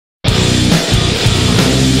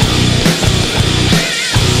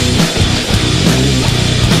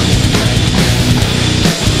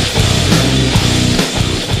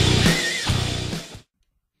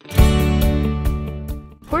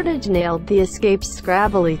Portage nailed the Escape's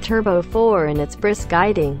scrabbly Turbo 4 in its brisk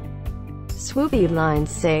guiding. Swoopy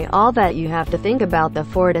lines say all that you have to think about the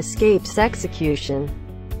Ford Escape's execution.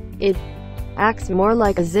 It acts more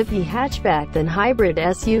like a zippy hatchback than hybrid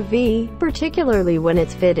SUV, particularly when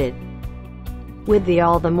it's fitted with the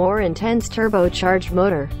all the more intense turbocharged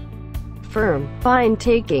motor. Firm, fine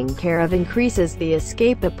taking care of increases the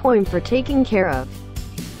Escape a point for taking care of.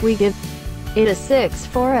 We give it a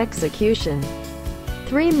 6-4 execution.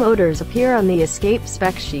 3 motors appear on the Escape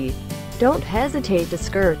spec sheet. Don't hesitate to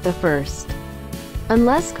skirt the first,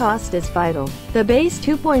 unless cost is vital. The base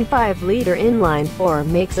 2.5-liter inline-4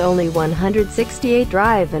 makes only 168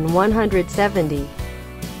 drive and 170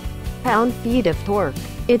 pound-feet of torque.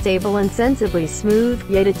 It's able and sensibly smooth,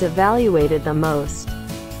 yet it's evaluated the most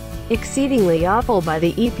exceedingly awful by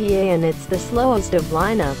the EPA, and it's the slowest of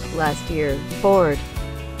lineup. Last year, Ford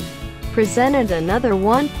presented another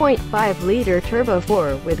 1.5-liter Turbo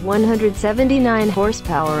 4 with 179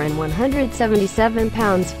 horsepower and 177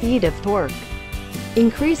 pounds-feet of torque.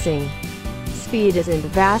 Increasing speed isn't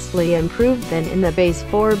vastly improved than in the base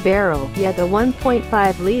 4-barrel, yet the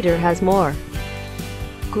 1.5-liter has more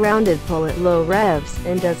grounded pull at low revs,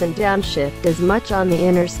 and doesn't downshift as much on the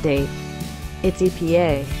interstate. Its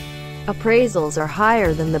EPA appraisals are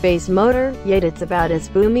higher than the base motor, yet it's about as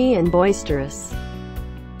boomy and boisterous.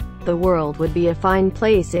 The world would be a fine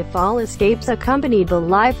place if all Escapes accompanied the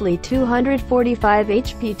lively 245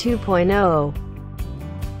 HP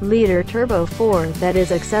 2.0-liter Turbo 4 that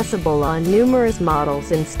is accessible on numerous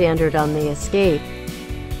models and standard on the Escape.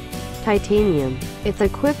 Titanium. It's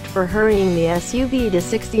equipped for hurrying the SUV to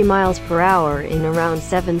 60 miles per hour in around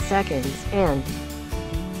 7 seconds, and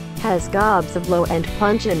has gobs of low-end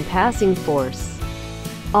punch and passing force.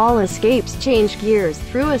 All Escapes change gears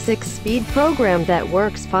through a 6-speed program that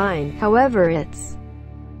works fine, however it's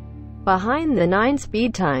behind the 9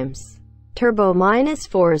 speed times. Turbo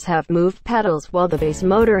 -4s have moved pedals, while the base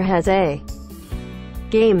motor has a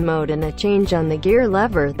game mode and a change on the gear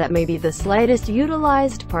lever that may be the slightest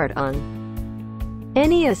utilized part on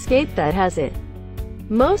any Escape that has it.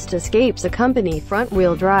 Most Escapes accompany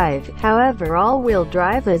front-wheel drive, however all-wheel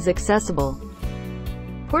drive is accessible.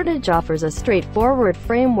 Portage offers a straightforward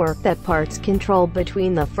framework that parts control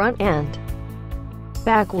between the front and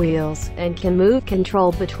back wheels, and can move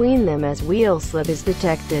control between them as wheel slip is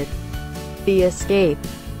detected. The Escape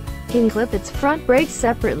can clip its front brakes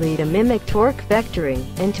separately to mimic torque vectoring,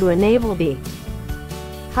 and to enable the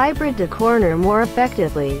hybrid to corner more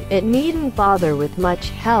effectively, it needn't bother with much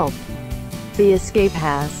help. The Escape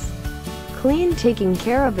has clean taking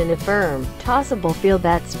care of in a firm, tossable feel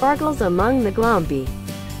that sparkles among the glumpy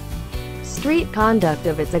street conduct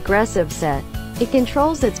of its aggressive set. It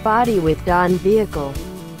controls its body with vehicle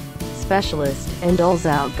specialist, and doles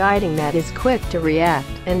out guiding that is quick to react,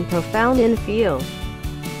 and profound in feel.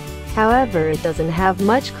 However, it doesn't have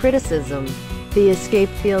much criticism. The Escape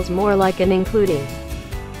feels more like an including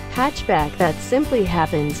hatchback that simply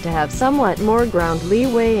happens to have somewhat more ground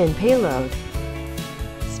leeway and payload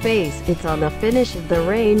space. It's on the finish of the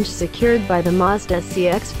range secured by the Mazda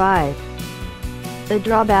CX-5. The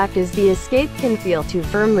drawback is the Escape can feel too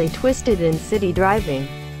firmly twisted in city driving.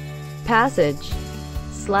 Passage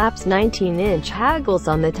slaps 19-inch haggles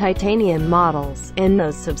on the titanium models, and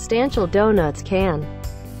those substantial donuts can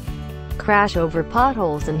crash over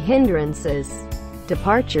potholes and hindrances.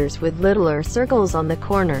 Departures with littler circles on the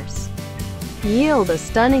corners yield a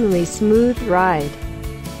stunningly smooth ride.